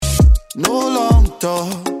No long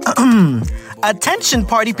talk. Attention,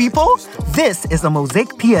 party people. This is a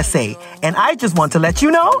MOSAIC PSA, and I just want to let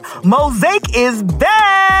you know, MOSAIC is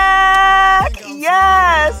back!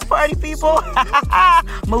 Yes, party people.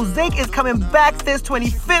 MOSAIC is coming back this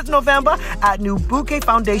 25th November at New Bouquet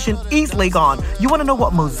Foundation, East Legon. You want to know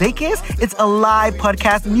what MOSAIC is? It's a live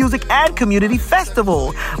podcast, music, and community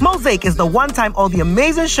festival. MOSAIC is the one time all the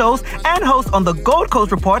amazing shows and hosts on the Gold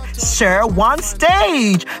Coast Report share one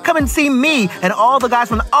stage. Come and see me and all the guys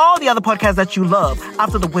from all the other podcasts that you love.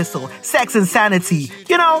 After the Whistle, Sex and Sanity,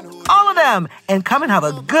 all of them. And come and have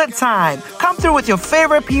a good time. Come through with your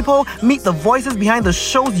favorite people, meet the voices behind the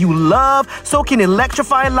shows you love, soak in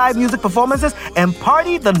electrifying live music performances, and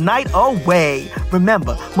party the night away.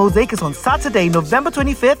 Remember, MOSAIC is on Saturday, November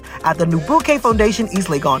 25th at the New Bouquet Foundation, East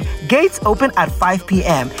Legon. Gates open at 5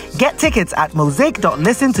 p.m. Get tickets at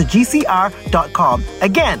mosaic.listentogcr.com.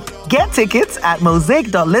 Again, get tickets at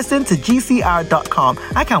mosaic.listentogcr.com.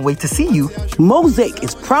 I can't wait to see you. MOSAIC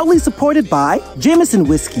is proudly supported by Jameson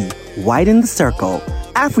Whiskey, Widen the Circle,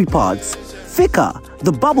 AfriPods, Fika,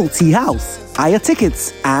 The Bubble Tea House, Aya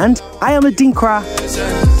Tickets, and I Am a Dinkra.